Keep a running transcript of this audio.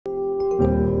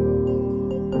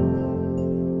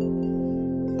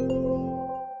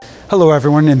Hello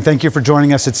everyone, and thank you for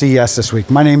joining us at CES this week.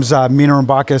 My name's Mina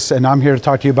Rambakis, and I'm here to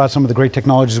talk to you about some of the great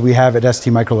technologies we have at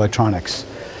STMicroelectronics.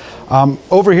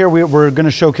 Over here, we're going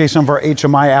to showcase some of our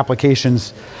HMI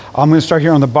applications. I'm going to start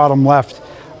here on the bottom left.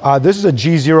 This is a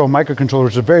G0 microcontroller.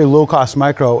 It's a very low-cost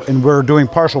micro, and we're doing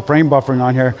partial frame buffering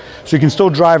on here, so you can still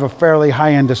drive a fairly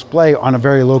high-end display on a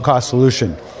very low-cost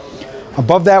solution.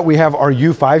 Above that, we have our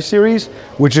U5 series,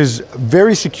 which is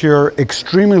very secure,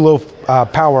 extremely low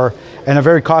power, and a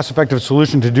very cost-effective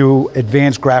solution to do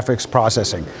advanced graphics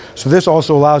processing. So this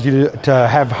also allows you to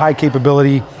have high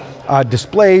capability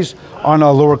displays on a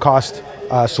lower cost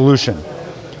solution.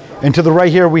 And to the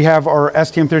right here, we have our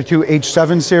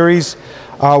STM32H7 series.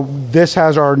 This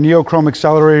has our Neochrome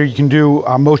accelerator. You can do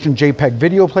motion JPEG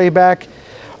video playback.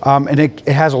 And it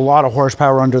has a lot of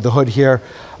horsepower under the hood here.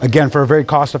 Again, for a very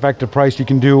cost-effective price, you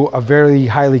can do a very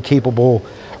highly capable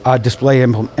display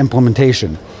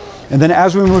implementation. And then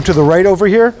as we move to the right over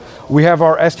here, we have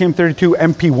our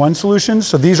STM32MP1 solutions.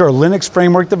 So these are Linux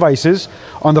framework devices.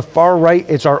 On the far right,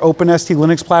 it's our OpenST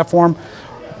Linux platform,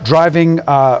 driving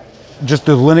just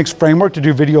the Linux framework to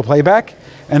do video playback.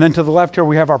 And then to the left here,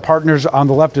 we have our partners. On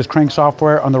the left is Crank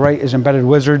Software, on the right is Embedded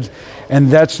Wizards,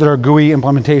 and that's their GUI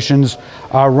implementations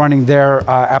running their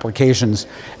applications.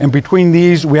 And between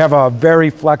these, we have a very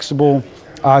flexible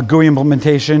GUI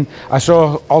implementation. I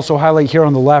saw also highlight here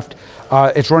on the left,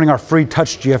 it's running our free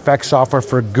TouchGFX software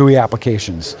for GUI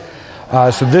applications.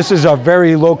 So this is a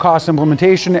very low cost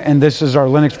implementation, and this is our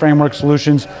Linux framework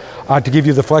solutions to give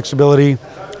you the flexibility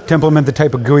to implement the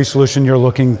type of GUI solution you're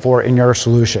looking for in your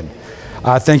solution.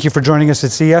 Thank you for joining us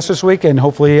at CES this week, and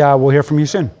hopefully we'll hear from you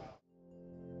soon.